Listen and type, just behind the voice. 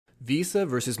Visa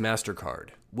versus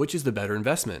Mastercard. Which is the better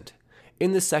investment?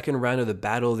 In the second round of the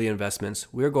Battle of the Investments,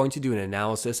 we are going to do an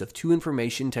analysis of two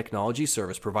information technology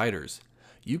service providers.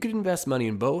 You could invest money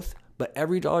in both, but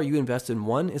every dollar you invest in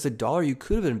one is a dollar you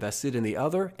could have invested in the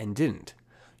other and didn't.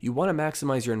 You want to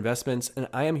maximize your investments, and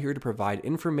I am here to provide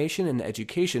information and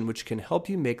education which can help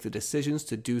you make the decisions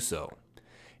to do so.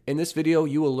 In this video,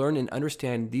 you will learn and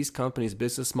understand these companies'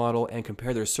 business model and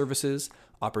compare their services,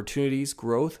 opportunities,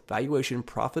 growth, valuation,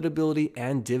 profitability,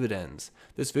 and dividends.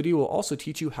 This video will also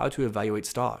teach you how to evaluate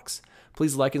stocks.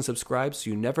 Please like and subscribe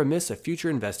so you never miss a future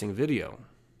investing video.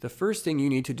 The first thing you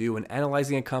need to do when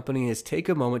analyzing a company is take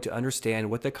a moment to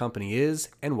understand what the company is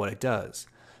and what it does.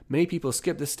 Many people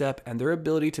skip this step and their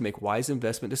ability to make wise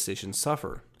investment decisions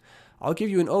suffer. I'll give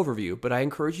you an overview, but I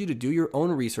encourage you to do your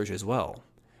own research as well.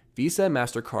 Visa and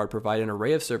Mastercard provide an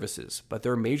array of services, but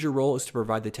their major role is to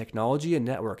provide the technology and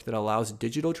network that allows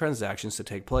digital transactions to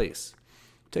take place.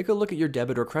 Take a look at your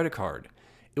debit or credit card.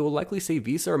 It will likely say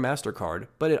Visa or Mastercard,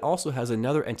 but it also has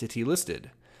another entity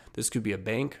listed. This could be a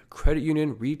bank, credit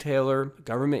union, retailer,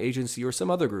 government agency, or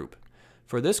some other group.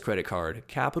 For this credit card,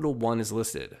 Capital One is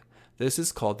listed. This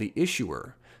is called the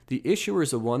issuer. The issuer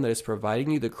is the one that is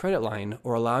providing you the credit line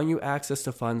or allowing you access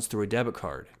to funds through a debit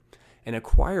card. An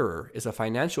acquirer is a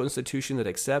financial institution that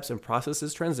accepts and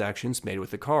processes transactions made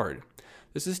with the card.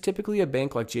 This is typically a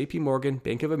bank like JP Morgan,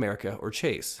 Bank of America, or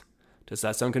Chase. Does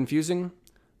that sound confusing?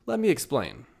 Let me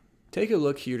explain. Take a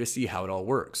look here to see how it all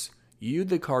works. You,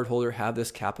 the cardholder, have this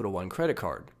Capital One credit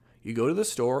card. You go to the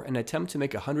store and attempt to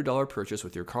make a $100 purchase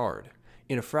with your card.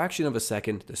 In a fraction of a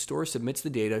second, the store submits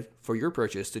the data for your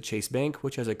purchase to Chase Bank,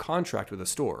 which has a contract with the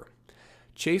store.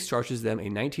 Chase charges them a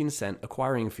 19-cent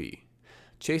acquiring fee.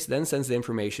 Chase then sends the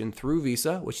information through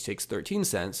Visa, which takes 13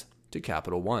 cents, to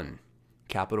Capital One.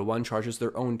 Capital One charges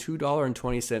their own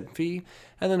 $2.20 fee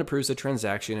and then approves the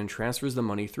transaction and transfers the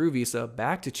money through Visa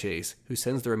back to Chase, who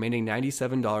sends the remaining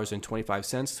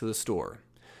 $97.25 to the store.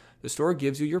 The store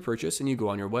gives you your purchase and you go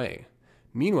on your way.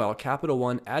 Meanwhile, Capital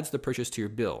One adds the purchase to your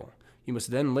bill. You must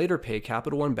then later pay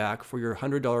Capital One back for your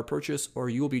 $100 purchase, or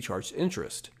you will be charged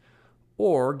interest.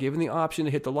 Or given the option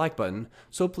to hit the like button,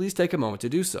 so please take a moment to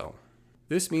do so.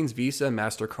 This means Visa and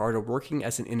Mastercard are working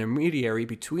as an intermediary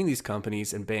between these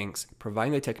companies and banks,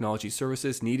 providing the technology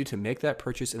services needed to make that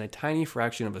purchase in a tiny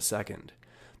fraction of a second.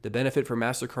 The benefit for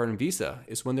Mastercard and Visa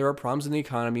is when there are problems in the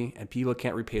economy and people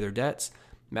can't repay their debts,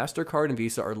 Mastercard and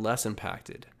Visa are less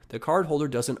impacted. The cardholder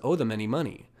doesn't owe them any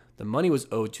money. The money was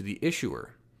owed to the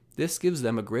issuer. This gives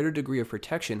them a greater degree of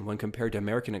protection when compared to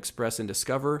American Express and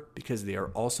Discover because they are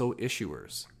also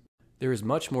issuers. There is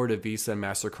much more to Visa and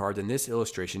Mastercard than this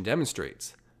illustration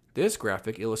demonstrates. This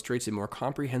graphic illustrates a more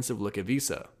comprehensive look at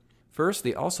Visa. First,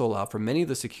 they also allow for many of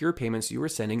the secure payments you are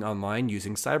sending online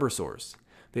using CyberSource.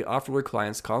 They offer their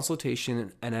clients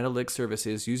consultation and analytics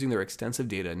services using their extensive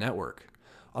data network.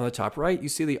 On the top right, you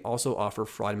see they also offer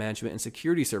fraud management and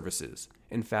security services.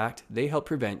 In fact, they help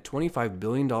prevent $25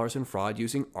 billion in fraud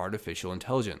using artificial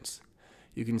intelligence.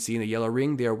 You can see in the yellow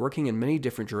ring they are working in many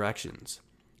different directions.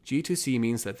 G2C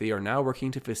means that they are now working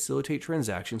to facilitate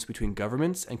transactions between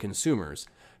governments and consumers,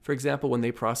 for example when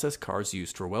they process cards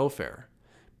used for welfare.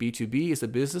 B2B is the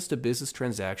business-to-business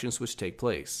transactions which take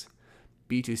place.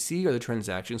 B2C are the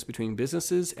transactions between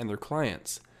businesses and their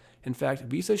clients. In fact,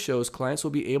 Visa shows clients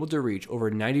will be able to reach over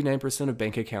 99% of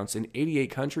bank accounts in 88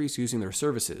 countries using their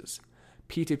services.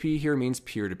 P2P here means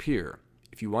peer-to-peer.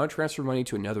 If you want to transfer money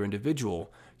to another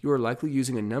individual, you are likely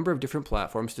using a number of different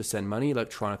platforms to send money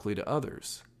electronically to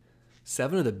others.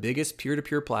 7 of the biggest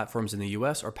peer-to-peer platforms in the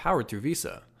US are powered through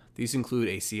Visa. These include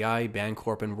ACI,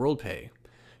 Bancorp, and WorldPay.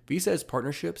 Visa has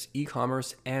partnerships,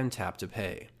 e-commerce, and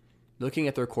tap-to-pay. Looking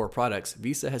at their core products,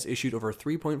 Visa has issued over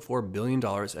 $3.4 billion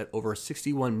at over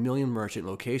 61 million merchant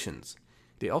locations.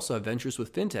 They also have ventures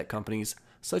with fintech companies,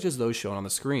 such as those shown on the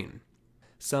screen.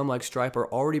 Some, like Stripe,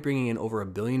 are already bringing in over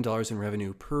 $1 billion in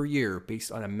revenue per year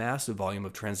based on a massive volume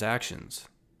of transactions.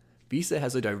 Visa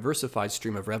has a diversified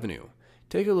stream of revenue.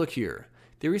 Take a look here.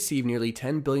 They receive nearly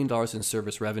 $10 billion in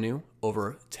service revenue,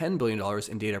 over $10 billion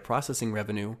in data processing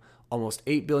revenue, almost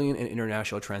 $8 billion in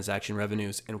international transaction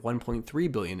revenues, and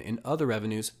 $1.3 billion in other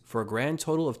revenues for a grand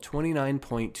total of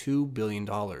 $29.2 billion.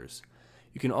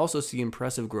 You can also see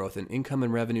impressive growth in income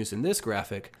and revenues in this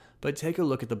graphic, but take a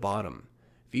look at the bottom.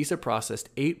 Visa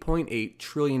processed $8.8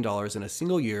 trillion in a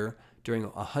single year during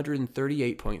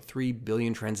 138.3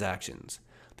 billion transactions.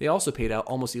 They also paid out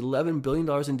almost $11 billion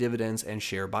in dividends and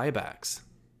share buybacks.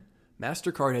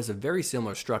 Mastercard has a very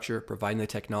similar structure, providing the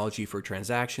technology for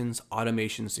transactions,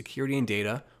 automation, security, and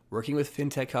data, working with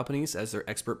fintech companies as their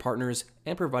expert partners,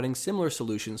 and providing similar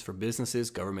solutions for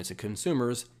businesses, governments, and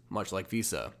consumers, much like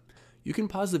Visa. You can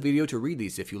pause the video to read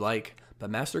these if you like,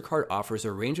 but MasterCard offers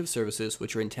a range of services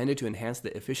which are intended to enhance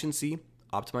the efficiency,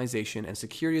 optimization, and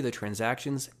security of their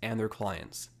transactions and their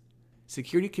clients.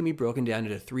 Security can be broken down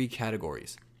into 3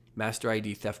 categories: Master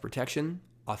ID theft protection,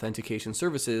 authentication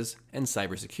services, and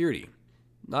cybersecurity.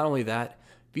 Not only that,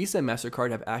 Visa and Mastercard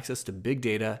have access to big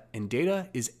data, and data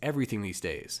is everything these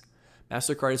days.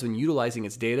 Mastercard has been utilizing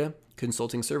its data,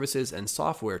 consulting services, and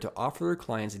software to offer their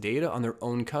clients data on their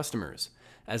own customers.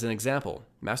 As an example,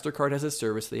 Mastercard has a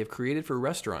service they have created for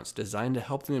restaurants designed to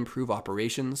help them improve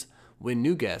operations, win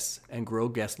new guests, and grow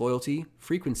guest loyalty,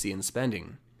 frequency, and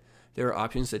spending. There are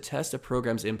options to test a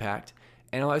program's impact,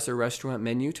 analyze the restaurant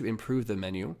menu to improve the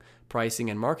menu, pricing,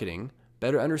 and marketing,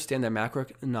 better understand the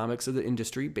macroeconomics of the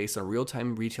industry based on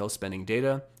real-time retail spending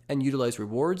data, and utilize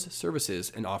rewards,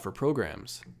 services, and offer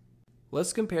programs.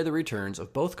 Let's compare the returns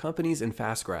of both companies in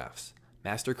fast graphs.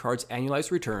 Mastercard's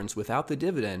annualized returns without the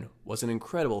dividend was an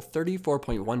incredible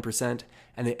 34.1%,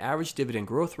 and the average dividend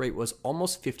growth rate was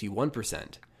almost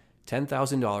 51%.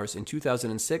 $10,000 in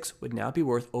 2006 would now be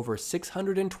worth over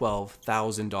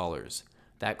 $612,000.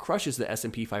 That crushes the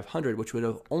S&P 500, which would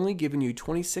have only given you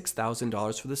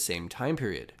 $26,000 for the same time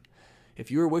period.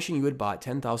 If you were wishing you had bought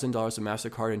 $10,000 of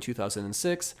MasterCard in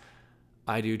 2006,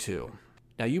 I do too.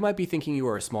 Now you might be thinking you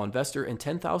are a small investor and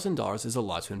 $10,000 is a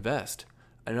lot to invest.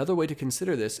 Another way to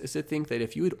consider this is to think that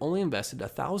if you had only invested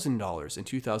 $1,000 in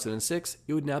 2006,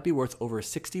 it would now be worth over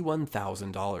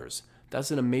 $61,000.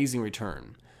 That's an amazing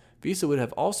return. Visa would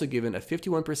have also given a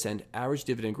 51% average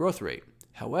dividend growth rate.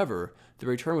 However, the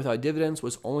return without dividends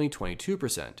was only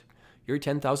 22%. Your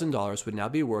 $10,000 would now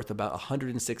be worth about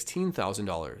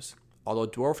 $116,000. Although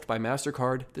dwarfed by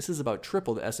MasterCard, this is about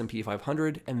triple the S&P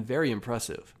 500 and very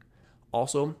impressive.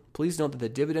 Also, please note that the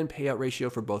dividend payout ratio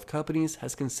for both companies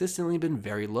has consistently been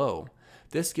very low.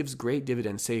 This gives great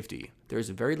dividend safety. There is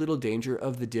very little danger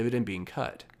of the dividend being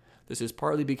cut. This is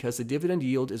partly because the dividend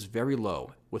yield is very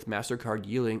low, with MasterCard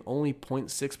yielding only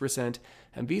 0.6%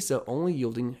 and Visa only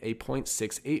yielding a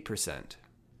 0.68%.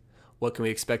 What can we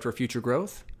expect for future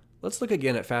growth? Let's look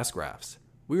again at fast graphs.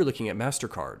 We are looking at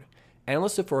MasterCard.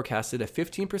 Analysts have forecasted a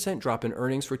 15% drop in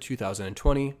earnings for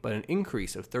 2020, but an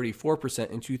increase of 34%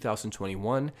 in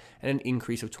 2021 and an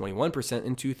increase of 21%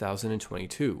 in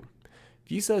 2022.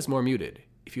 Visa is more muted.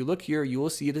 If you look here, you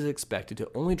will see it is expected to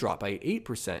only drop by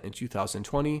 8% in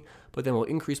 2020, but then will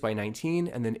increase by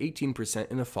 19% and then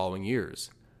 18% in the following years.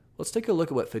 Let's take a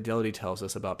look at what Fidelity tells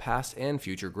us about past and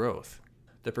future growth.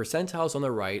 The percentiles on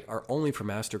the right are only for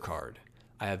MasterCard.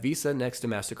 I have Visa next to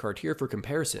MasterCard here for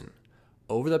comparison.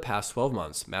 Over the past 12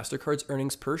 months, MasterCard's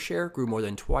earnings per share grew more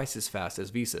than twice as fast as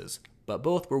Visa's, but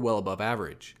both were well above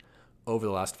average. Over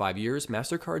the last 5 years,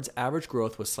 MasterCard's average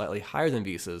growth was slightly higher than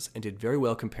Visa's and did very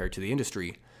well compared to the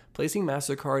industry, placing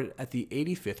MasterCard at the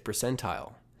 85th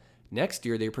percentile. Next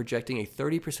year, they are projecting a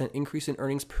 30% increase in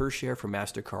earnings per share for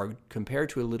MasterCard compared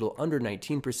to a little under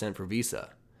 19% for Visa.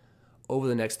 Over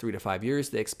the next 3 to 5 years,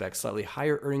 they expect slightly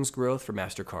higher earnings growth for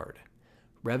MasterCard.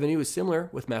 Revenue is similar,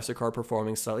 with MasterCard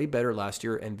performing slightly better last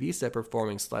year and Visa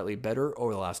performing slightly better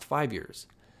over the last 5 years.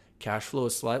 Cash flow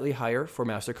is slightly higher for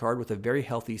MasterCard with a very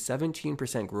healthy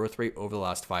 17% growth rate over the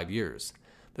last 5 years.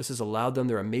 This has allowed them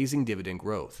their amazing dividend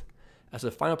growth. As a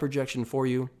final projection for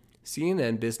you,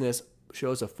 CNN Business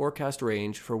shows a forecast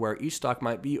range for where each stock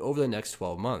might be over the next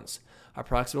 12 months.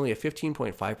 Approximately a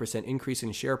 15.5% increase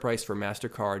in share price for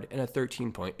MasterCard and a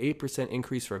 13.8%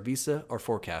 increase for Visa are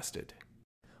forecasted.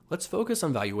 Let's focus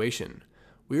on valuation.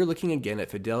 We are looking again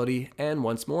at Fidelity, and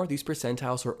once more, these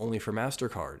percentiles are only for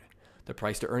MasterCard. The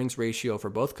price-to-earnings ratio for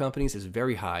both companies is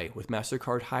very high, with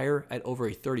MasterCard higher at over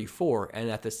a 34 and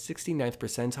at the 69th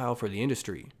percentile for the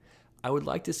industry. I would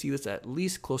like to see this at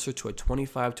least closer to a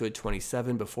 25 to a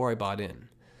 27 before I bought in.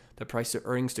 The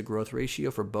price-to-earnings to growth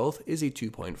ratio for both is a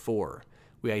 2.4.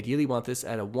 We ideally want this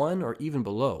at a 1 or even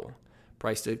below.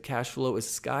 Price to cash flow is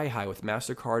sky high with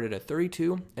MasterCard at a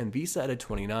 32 and Visa at a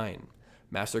 29.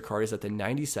 MasterCard is at the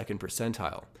 92nd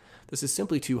percentile. This is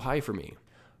simply too high for me.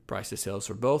 Price to sales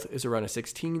for both is around a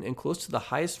 16 and close to the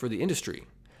highest for the industry.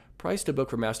 Price to book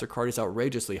for MasterCard is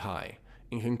outrageously high.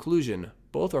 In conclusion,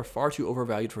 both are far too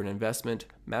overvalued for an investment,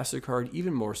 MasterCard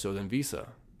even more so than Visa.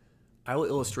 I will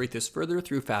illustrate this further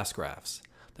through fast graphs.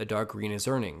 The dark green is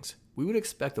earnings. We would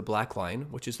expect the black line,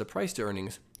 which is the price to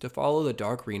earnings, to follow the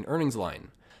dark green earnings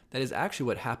line. That is actually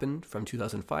what happened from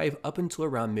 2005 up until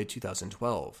around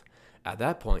mid-2012. At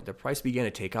that point, the price began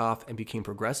to take off and became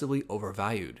progressively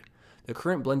overvalued. The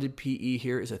current blended PE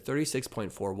here is a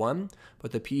 36.41,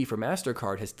 but the PE for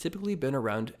MasterCard has typically been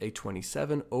around a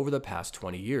 27 over the past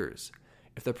 20 years.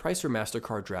 If the price for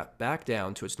MasterCard dropped back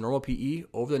down to its normal PE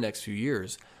over the next few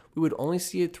years, we would only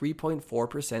see a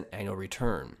 3.4% annual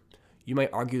return. You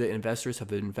might argue that investors have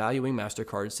been valuing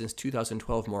MasterCard since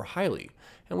 2012 more highly,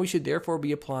 and we should therefore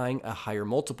be applying a higher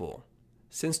multiple.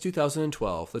 Since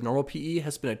 2012, the normal PE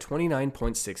has been at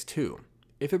 29.62.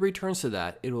 If it returns to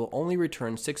that, it will only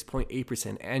return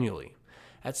 6.8% annually.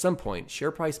 At some point,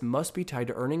 share price must be tied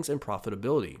to earnings and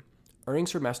profitability.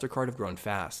 Earnings for MasterCard have grown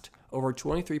fast, over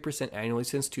 23% annually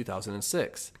since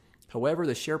 2006. However,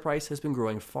 the share price has been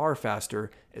growing far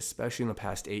faster, especially in the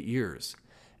past 8 years.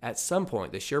 At some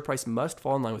point, the share price must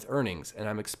fall in line with earnings, and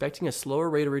I'm expecting a slower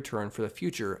rate of return for the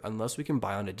future unless we can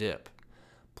buy on a dip.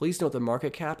 Please note the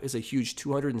market cap is a huge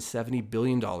 $270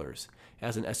 billion,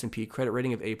 has an S&P credit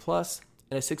rating of A+,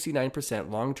 and a 69%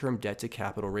 long-term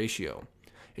debt-to-capital ratio.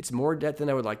 It's more debt than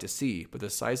I would like to see, but the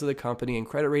size of the company and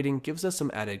credit rating gives us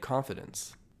some added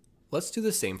confidence. Let's do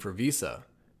the same for Visa.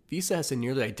 Visa has a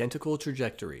nearly identical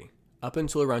trajectory. Up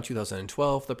until around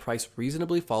 2012, the price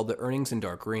reasonably followed the earnings in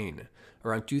dark green.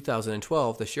 Around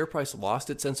 2012, the share price lost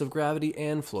its sense of gravity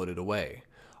and floated away.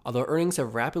 Although earnings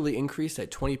have rapidly increased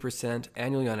at 20%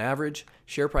 annually on average,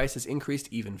 share price has increased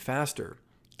even faster.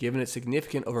 Given its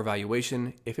significant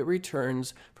overvaluation, if it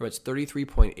returns from its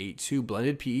 33.82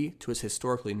 blended PE to its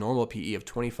historically normal PE of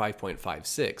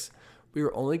 25.56, we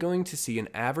are only going to see an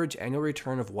average annual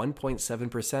return of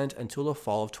 1.7% until the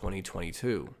fall of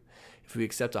 2022. If we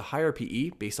accept a higher PE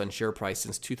based on share price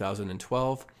since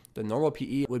 2012, the normal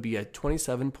PE would be at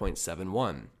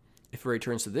 27.71. If it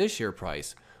returns to this share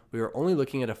price, we are only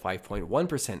looking at a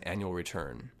 5.1% annual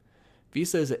return.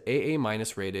 Visa is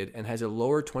AA- rated and has a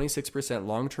lower 26%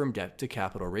 long-term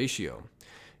debt-to-capital ratio.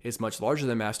 It is much larger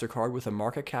than MasterCard with a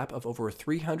market cap of over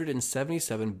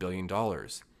 $377 billion.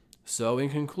 So in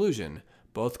conclusion,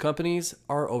 both companies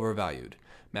are overvalued.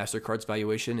 MasterCard's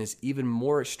valuation is even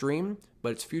more extreme,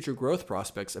 but its future growth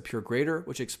prospects appear greater,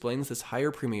 which explains this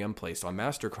higher premium placed on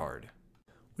MasterCard.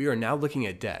 We are now looking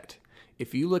at debt.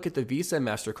 If you look at the Visa and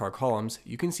MasterCard columns,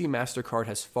 you can see MasterCard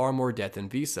has far more debt than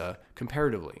Visa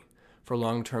comparatively. For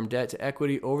long-term debt to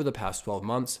equity over the past 12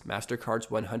 months, MasterCard's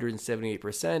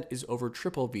 178% is over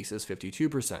triple Visa's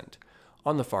 52%.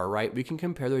 On the far right, we can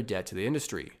compare their debt to the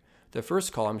industry. The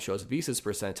first column shows Visa's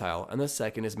percentile, and the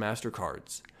second is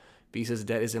MasterCard's. Visa's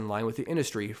debt is in line with the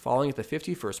industry, falling at the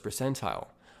 51st percentile.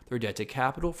 Their debt to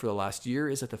capital for the last year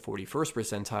is at the 41st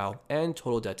percentile, and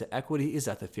total debt to equity is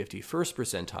at the 51st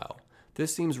percentile.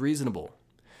 This seems reasonable.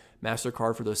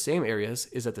 MasterCard for those same areas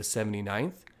is at the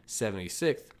 79th,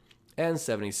 76th, and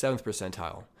 77th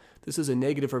percentile. This is a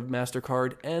negative for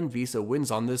MasterCard, and Visa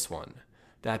wins on this one.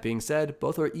 That being said,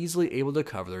 both are easily able to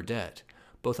cover their debt.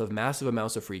 Both have massive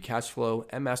amounts of free cash flow,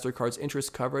 and MasterCard's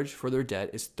interest coverage for their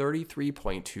debt is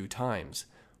 33.2 times.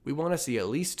 We want to see at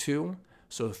least 2,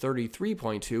 so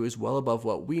 33.2 is well above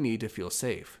what we need to feel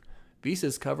safe.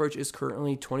 Visa's coverage is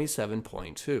currently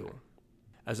 27.2.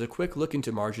 As a quick look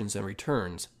into margins and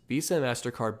returns, Visa and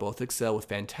MasterCard both excel with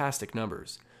fantastic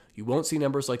numbers. You won't see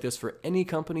numbers like this for any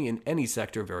company in any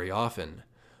sector very often.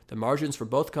 The margins for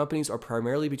both companies are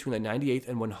primarily between the 98th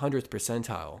and 100th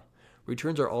percentile.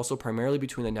 Returns are also primarily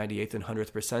between the 98th and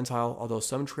 100th percentile, although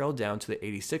some trail down to the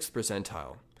 86th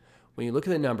percentile. When you look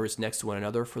at the numbers next to one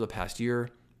another for the past year,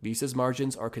 Visa's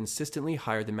margins are consistently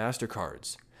higher than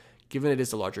MasterCard's. Given it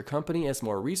is a larger company and has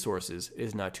more resources, it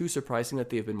is not too surprising that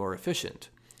they have been more efficient.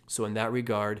 So in that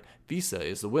regard, Visa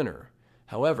is the winner.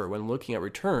 However, when looking at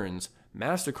returns,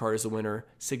 MasterCard is the winner,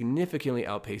 significantly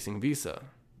outpacing Visa.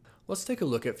 Let's take a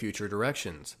look at future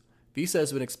directions. Visa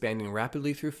has been expanding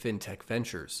rapidly through fintech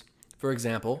ventures. For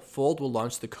example, Fold will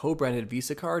launch the co-branded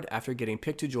Visa card after getting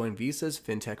picked to join Visa's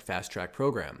fintech Fast Track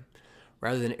program.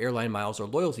 Rather than airline miles or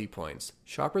loyalty points,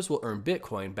 shoppers will earn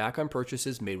Bitcoin back on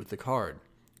purchases made with the card.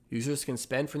 Users can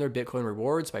spend from their Bitcoin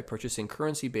rewards by purchasing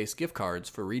currency-based gift cards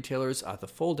for retailers at the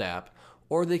Fold app,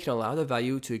 or they can allow the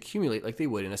value to accumulate like they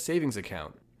would in a savings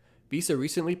account. Visa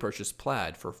recently purchased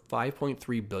Plaid for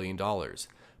 $5.3 billion.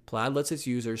 Plaid lets its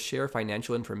users share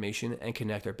financial information and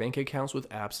connect their bank accounts with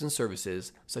apps and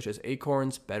services such as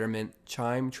Acorns, Betterment,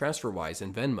 Chime, TransferWise,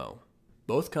 and Venmo.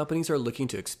 Both companies are looking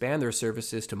to expand their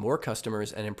services to more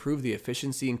customers and improve the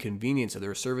efficiency and convenience of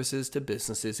their services to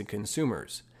businesses and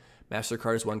consumers.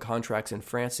 MasterCard has won contracts in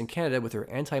France and Canada with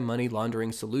their anti-money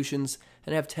laundering solutions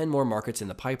and have 10 more markets in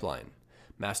the pipeline.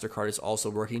 MasterCard is also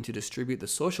working to distribute the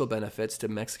social benefits to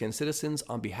Mexican citizens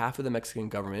on behalf of the Mexican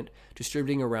government,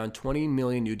 distributing around 20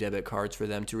 million new debit cards for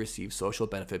them to receive social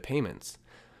benefit payments.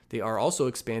 They are also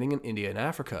expanding in India and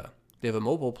Africa. They have a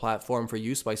mobile platform for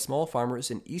use by small farmers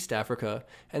in East Africa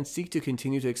and seek to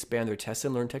continue to expand their test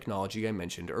and learn technology I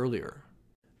mentioned earlier.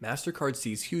 MasterCard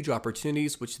sees huge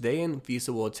opportunities which they and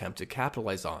Visa will attempt to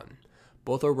capitalize on.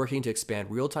 Both are working to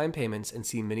expand real-time payments and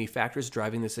see many factors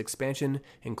driving this expansion,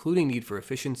 including need for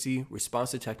efficiency,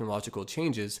 response to technological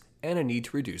changes, and a need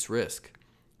to reduce risk.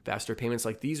 Faster payments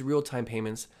like these real-time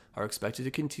payments are expected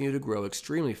to continue to grow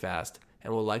extremely fast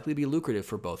and will likely be lucrative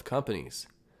for both companies.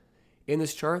 In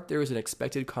this chart, there is an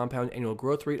expected compound annual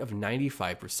growth rate of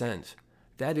 95%.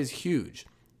 That is huge.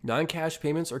 Non-cash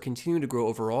payments are continuing to grow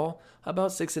overall,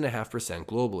 about 6.5%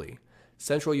 globally.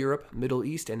 Central Europe, Middle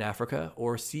East and Africa,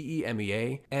 or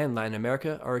CEMEA, and Latin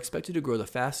America are expected to grow the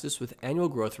fastest with annual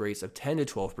growth rates of 10 to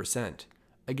 12%.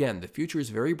 Again, the future is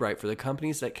very bright for the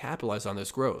companies that capitalize on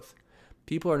this growth.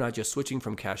 People are not just switching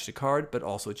from cash to card, but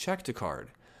also check to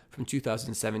card. From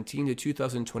 2017 to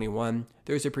 2021,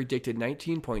 there is a predicted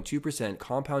 19.2%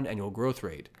 compound annual growth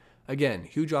rate. Again,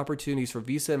 huge opportunities for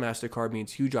Visa and Mastercard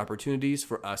means huge opportunities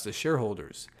for us as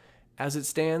shareholders. As it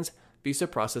stands, Visa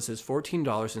processes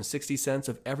 $14.60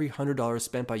 of every $100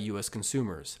 spent by U.S.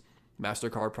 consumers.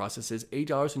 Mastercard processes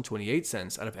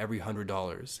 $8.28 out of every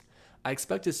 $100. I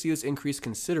expect to see this increase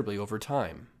considerably over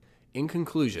time. In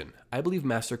conclusion, I believe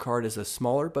Mastercard is a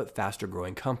smaller but faster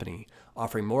growing company,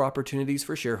 offering more opportunities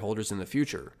for shareholders in the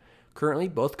future. Currently,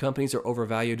 both companies are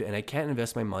overvalued and I can't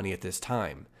invest my money at this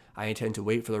time. I intend to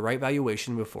wait for the right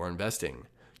valuation before investing.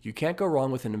 You can't go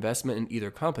wrong with an investment in either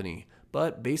company,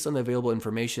 but based on the available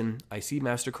information, I see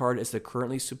Mastercard as the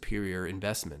currently superior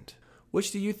investment.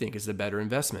 Which do you think is the better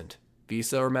investment,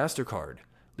 Visa or Mastercard?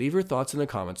 Leave your thoughts in the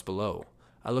comments below.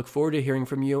 I look forward to hearing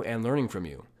from you and learning from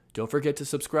you. Don't forget to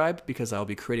subscribe because I'll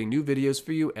be creating new videos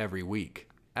for you every week.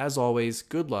 As always,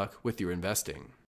 good luck with your investing.